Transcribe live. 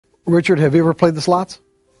Richard, have you ever played the slots?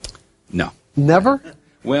 No. Never?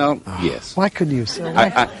 Well, yes. Why couldn't you say?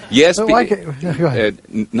 Yes, Go ahead.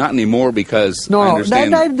 not anymore because I No,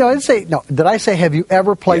 understand. I didn't say no. Did I say have you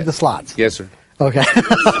ever played the slots? Yes, sir. Okay.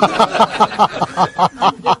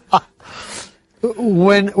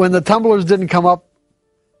 When the tumblers didn't come up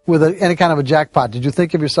with any kind of a jackpot, did you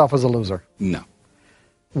think of yourself as a loser? No.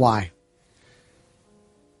 Why?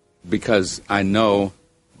 Because I know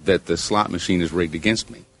that the slot machine is rigged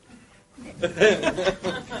against me.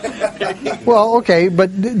 Well, okay,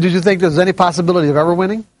 but did you think there's any possibility of ever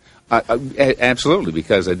winning? Absolutely,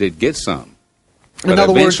 because I did get some. But In I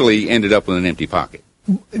other words, eventually ended up with an empty pocket.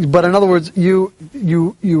 But in other words, you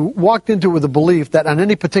walked into it with the belief that on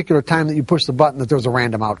any particular time that you push the button that there's a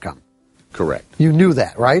random outcome. Correct. You knew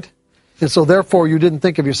that, right? And so therefore you didn't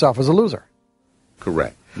think of yourself as a loser.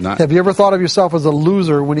 Correct. Have you ever thought of yourself as a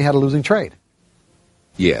loser when you had a losing trade?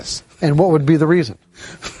 Yes. And what would be the reason?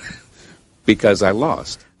 Because I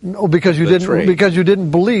lost. No, because you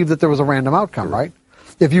didn't believe that there was a random outcome, right?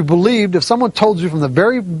 If someone told you from the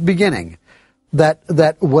very beginning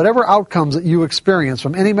that whatever outcomes that you experienced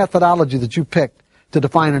from any methodology that you picked to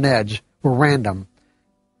define an edge were random,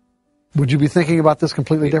 would you be thinking about this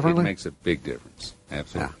completely differently? It makes a big difference.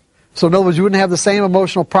 Absolutely. Yeah. So in other words, you wouldn't have the same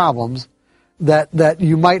emotional problems that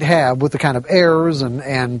you might have with the kind of errors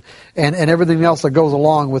and everything else that goes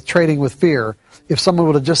along with trading with fear if someone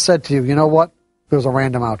would have just said to you, you know what, there's a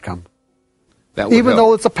random outcome. Even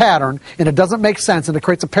though it's a pattern and it doesn't make sense and it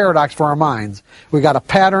creates a paradox for our minds, we got a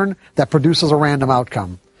pattern that produces a random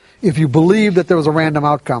outcome. If you believe that there was a random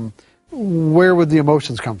outcome, where would the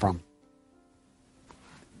emotions come from?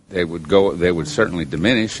 They would certainly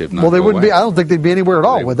diminish if not. Well, they go wouldn't away. be. I don't think they'd be anywhere at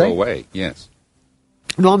all, would they? Go away. Yes.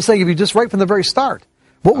 No, I'm saying if you just right from the very start,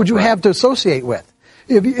 what would you have to associate with?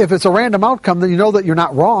 If it's a random outcome, then you know that you're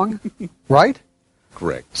not wrong, right?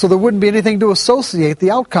 Correct. So there wouldn't be anything to associate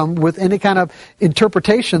the outcome with any kind of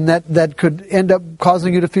interpretation that could end up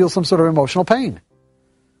causing you to feel some sort of emotional pain.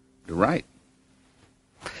 You're right.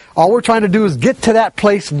 All we're trying to do is get to that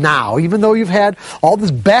place now. Even though you've had all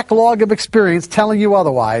this backlog of experience telling you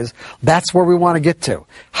otherwise, that's where we want to get to.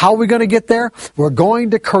 How are we going to get there? We're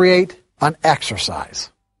going to create an exercise.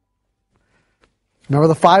 Remember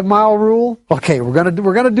the 5-mile rule? Okay, we're going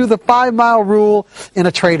to do the 5-mile rule in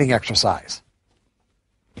a trading exercise.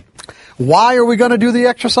 Why are we going to do the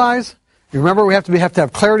exercise? Remember, we have to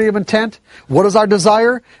have clarity of intent. What is our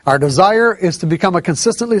desire? Our desire is to become a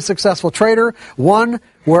consistently successful trader, one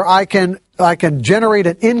where I can generate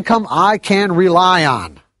an income I can rely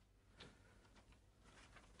on.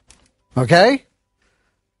 Okay?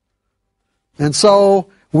 And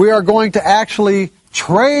so we are going to actually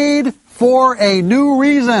trade for a new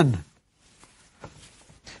reason.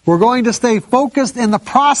 We're going to stay focused in the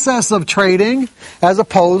process of trading as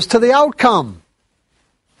opposed to the outcome.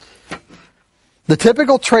 The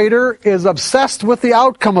typical trader is obsessed with the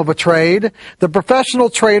outcome of a trade. The professional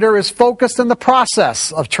trader is focused in the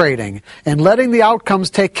process of trading and letting the outcomes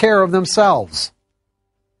take care of themselves.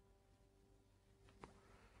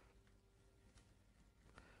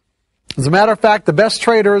 As a matter of fact, the best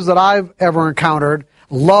traders that I've ever encountered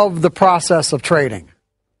love the process of trading.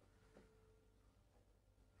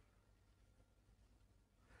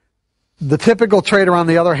 The typical trader, on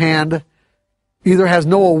the other hand, either has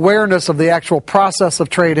no awareness of the actual process of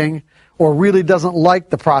trading or really doesn't like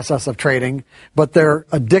the process of trading, but they're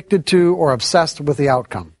addicted to or obsessed with the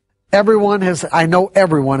outcome. I know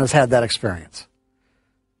everyone has had that experience.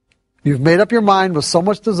 You've made up your mind with so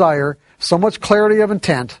much desire, so much clarity of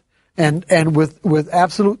intent, and with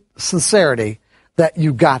absolute sincerity that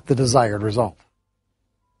you got the desired result.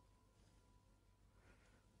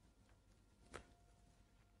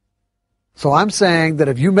 So I'm saying that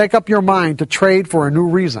if you make up your mind to trade for a new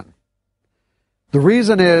reason, the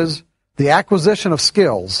reason is the acquisition of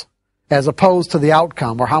skills as opposed to the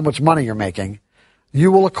outcome or how much money you're making,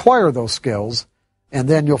 you will acquire those skills and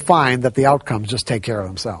then you'll find that the outcomes just take care of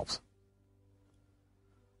themselves.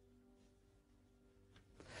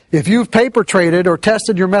 If you've paper traded or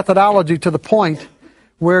tested your methodology to the point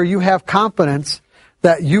where you have confidence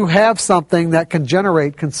that you have something that can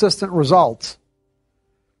generate consistent results,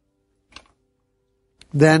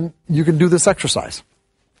 then you can do this exercise.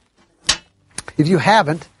 If you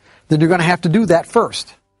haven't, then you're going to have to do that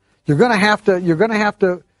first. You're going to have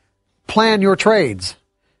to plan your trades.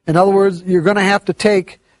 In other words, you're going to have to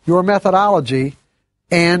take your methodology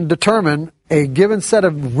and determine a given set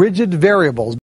of rigid variables